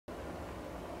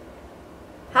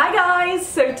guys!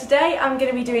 So today I'm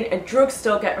going to be doing a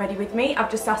drugstore get ready with me.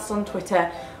 I've just asked on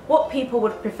Twitter what people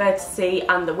would prefer to see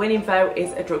and the winning vote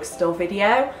is a drugstore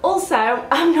video. Also,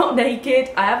 I'm not naked,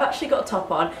 I have actually got a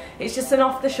top on, it's just an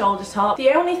off the shoulder top.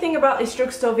 The only thing about this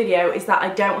drugstore video is that I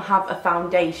don't have a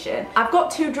foundation. I've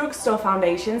got two drugstore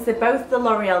foundations, they're both the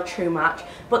L'Oreal True Match,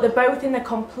 but they're both in the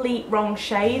complete wrong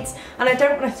shades and I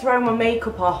don't want to throw my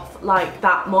makeup off like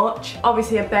that much.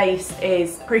 Obviously a base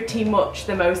is pretty much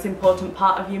the most important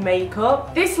part of your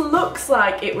makeup. This looks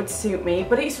like it would suit me,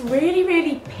 but it's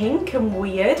really pink and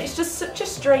weird. It's just such a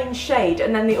strange shade,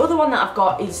 and then the other one that I've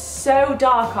got is so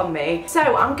dark on me. So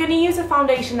I'm going to use a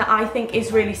foundation that I think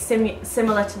is really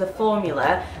similar to the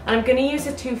formula, and I'm going to use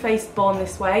a Too Faced Born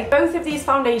This Way. Both of these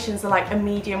foundations are like a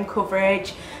medium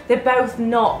coverage. They're both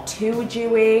not too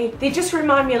dewy. They just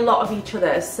remind me a lot of each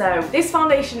other. So this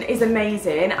foundation is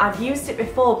amazing. I've used it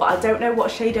before, but I don't know what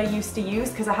shade I used to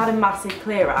use because I had a massive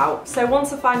clear out. So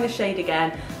once I find the shade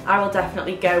again, I will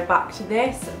definitely go back to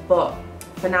this, but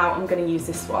for now I'm going to use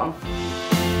this one.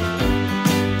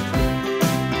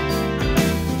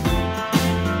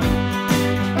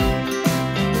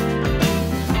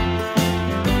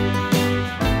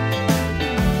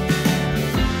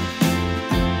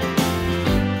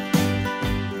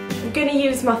 I'm going to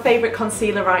use my favourite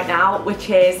concealer right now, which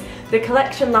is the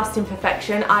Collection Lasting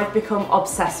Perfection. I've become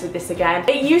obsessed with this again.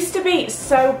 It used to be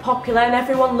so popular and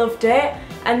everyone loved it,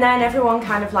 and then everyone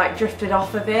kind of like drifted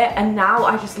off of it, and now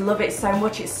I just love it so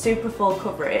much. It's super full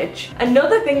coverage.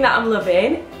 Another thing that I'm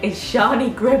loving is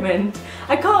Shani Grimond.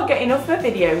 I can't get enough of her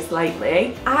videos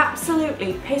lately. I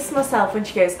absolutely piss myself when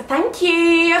she goes, "Thank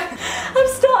you." I've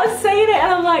started saying it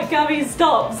and I'm like, Gabby,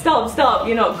 stop,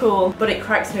 you're not cool. But it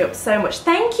cracks me up so much.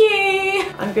 Thank you.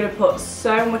 I'm gonna put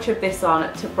so much of this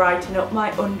on to brighten up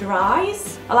my under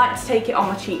eyes. I like to take it on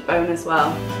my cheekbone as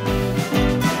well.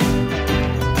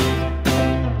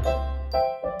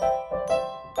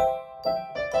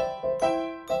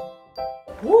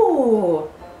 Ooh,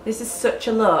 this is such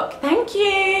a look. Thank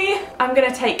you. I'm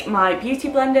gonna take my beauty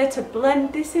blender to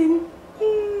blend this in.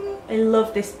 I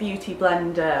love this beauty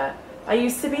blender. I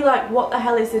used to be like, what the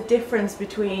hell is the difference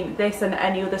between this and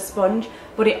any other sponge?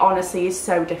 But it honestly is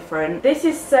so different. This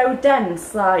is so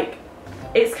dense, like,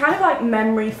 it's kind of like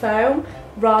memory foam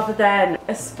rather than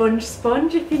a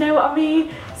sponge, if you know what I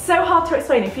mean. So hard to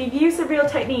explain. If you've used the Real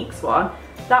Techniques one,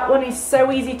 that one is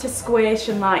so easy to squish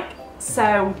and like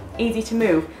so easy to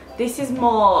move. This is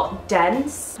more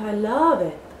dense. I love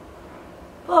it.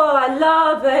 Oh, I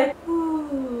love it.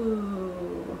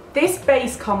 Ooh. This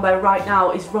base combo right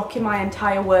now is rocking my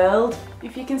entire world.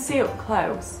 If you can see up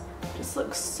close, it just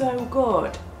looks so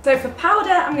good. So for powder,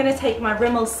 I'm going to take my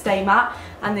Rimmel Stay Matte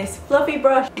and this fluffy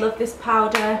brush. Love this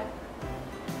powder.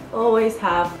 Always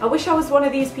have. I wish I was one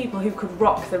of these people who could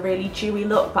rock the really dewy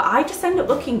look, but I just end up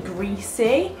looking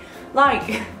greasy. Like,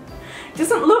 it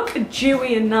doesn't look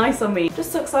dewy and nice on me. It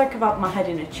just looks like I've had my head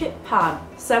in a chip pan.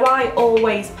 So I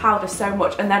always powder so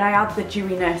much and then I add the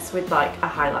dewiness with like a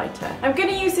highlighter. I'm going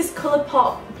to use this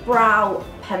Colourpop brow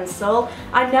pencil.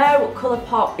 I know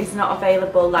Colourpop is not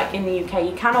available like in the UK.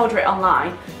 You can order it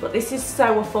online, but this is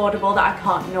so affordable that I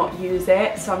can't not use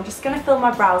it. So I'm just going to fill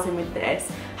my brows in with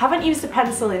this. Haven't used a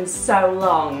pencil in so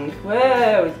long.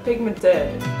 Whoa, it's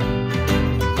pigmented.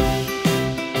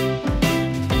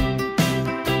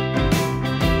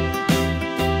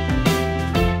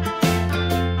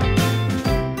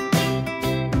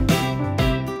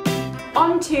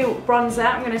 Onto bronzer,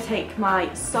 I'm going to take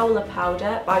my Solar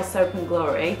Powder by Soap &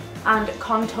 Glory and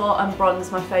contour and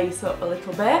bronze my face up a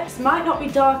little bit. This might not be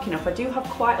dark enough, I do have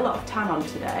quite a lot of tan on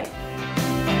today.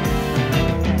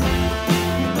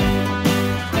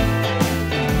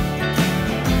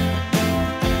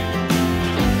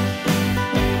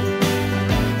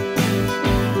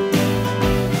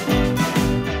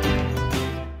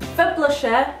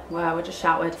 Wow, I just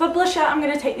shouted. For blusher, I'm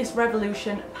going to take this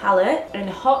Revolution palette in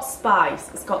Hot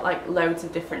Spice. It's got like loads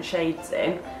of different shades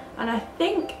in. And I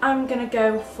think I'm going to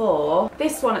go for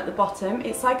this one at the bottom.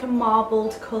 It's like a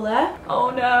marbled colour.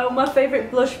 Oh no, my favourite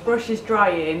blush brush is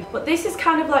drying. But this is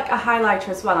kind of like a highlighter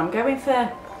as well. I'm going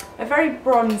for a very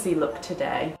bronzy look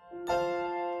today.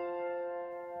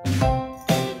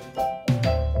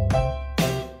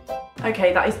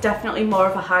 Okay, that is definitely more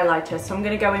of a highlighter, so I'm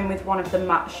going to go in with one of the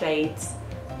matte shades.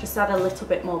 Just add a little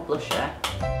bit more blusher.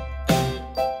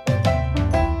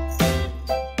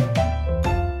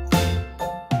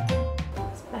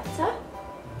 That's better.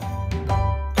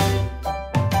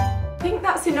 I think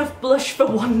that's enough blush for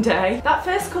one day. That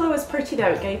first colour was pretty though,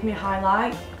 it gave me a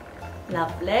highlight.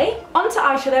 Lovely. Onto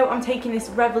eyeshadow, I'm taking this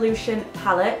Revolution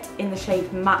palette in the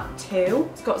shade Matte 2.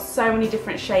 It's got so many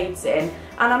different shades in,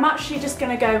 and I'm actually just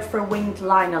gonna go for a winged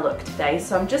liner look today.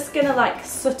 So I'm just gonna like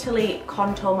subtly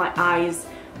contour my eyes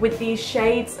with these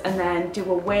shades and then do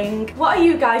a wing. What are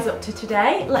you guys up to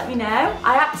today? Let me know.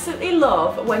 I absolutely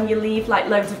love when you leave like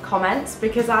loads of comments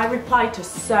because I reply to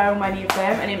so many of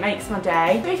them and it makes my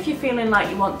day. So if you're feeling like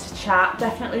you want to chat,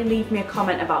 definitely leave me a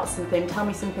comment about something, tell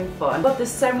me something fun. But there's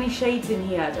so many shades in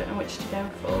here, I don't know which to go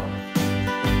for.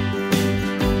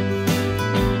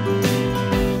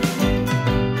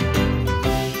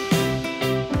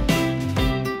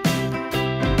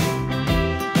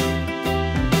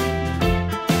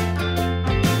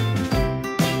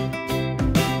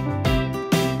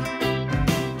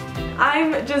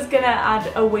 I'm just gonna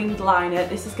add a winged liner.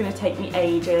 This is gonna take me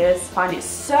ages. I find it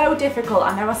so difficult.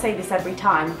 I know I say this every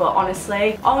time, but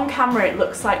honestly, on camera it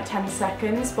looks like 10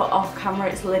 seconds, but off camera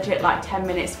it's legit like 10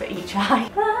 minutes for each eye.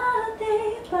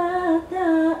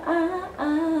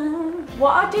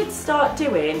 What I did start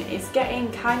doing is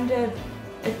getting kind of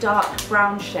a dark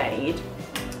brown shade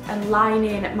and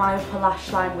lining my upper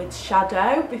lash line with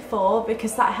shadow before,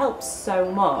 because that helps so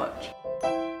much.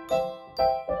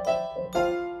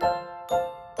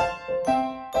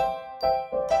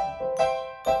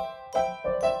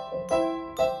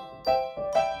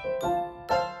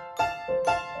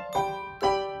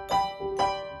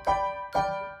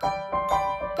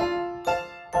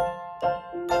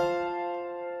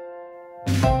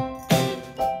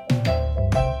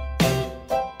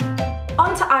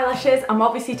 Onto eyelashes, I'm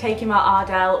obviously taking my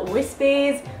Ardell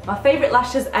Wispies, my favourite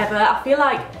lashes ever. I feel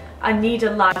like I need a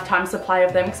lifetime supply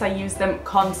of them because I use them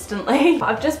constantly.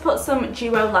 I've just put some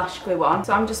duo lash glue on,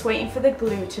 so I'm just waiting for the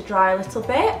glue to dry a little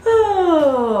bit.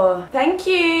 Oh, thank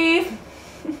you.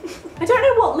 I don't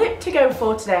know what lip to go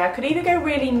for today. I could either go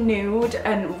really nude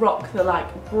and rock the like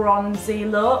bronzy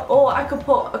look, or I could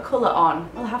put a colour on.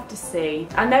 We'll have to see.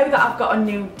 I know that I've got a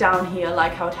nude down here,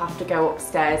 like I would have to go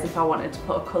upstairs if I wanted to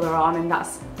put a colour on, and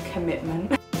that's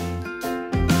commitment.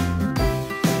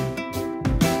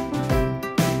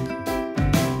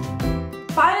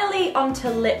 Finally, onto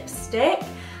lipstick.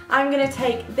 I'm going to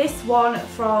take this one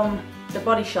from the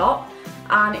Body Shop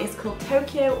and it's called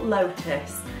Tokyo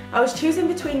Lotus. I was choosing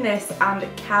between this and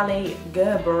Cali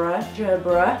Gerbera.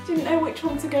 Didn't know which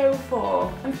one to go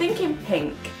for. I'm thinking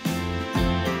pink.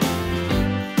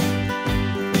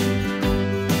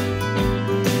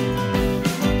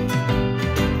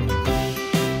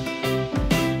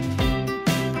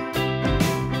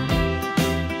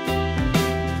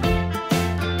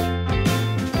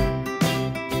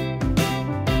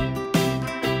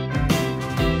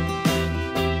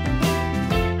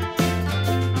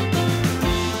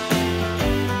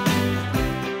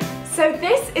 So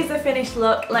this is a finished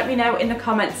look. Let me know in the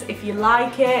comments if you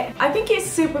like it. I think it's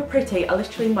super pretty. I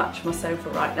literally match my sofa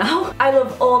right now. I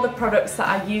love all the products that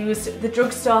I used. The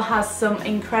Drugstore has some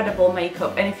incredible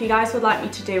makeup, and if you guys would like me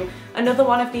to do another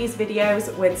one of these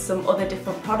videos with some other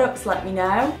different products, let me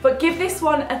know. But give this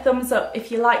one a thumbs up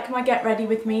if you like my get ready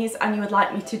with me's and you would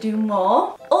like me to do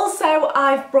more. Also,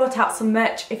 I've brought out some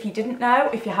merch if you didn't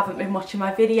know, if you haven't been watching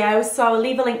my videos, so I'll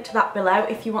leave a link to that below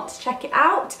if you want to check it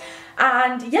out.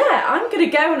 And yeah, I'm gonna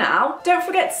go now. Don't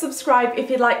forget to subscribe if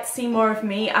you'd like to see more of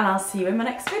me, and I'll see you in my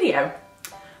next video.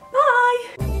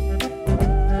 Bye!